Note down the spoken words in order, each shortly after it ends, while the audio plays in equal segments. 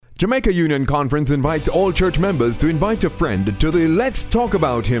Jamaica Union Conference invites all church members to invite a friend to the Let's Talk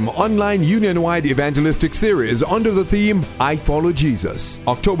About Him online union-wide evangelistic series under the theme, I Follow Jesus.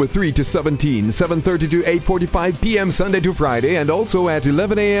 October 3 to 17, 7:30 to 8:45 p.m. Sunday to Friday, and also at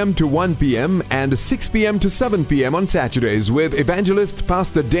 11 a.m. to 1 p.m. and 6 p.m. to 7 p.m. on Saturdays with evangelist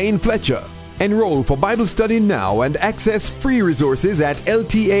Pastor Dane Fletcher. Enroll for Bible study now and access free resources at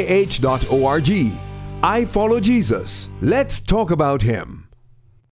ltah.org. I Follow Jesus. Let's talk about Him.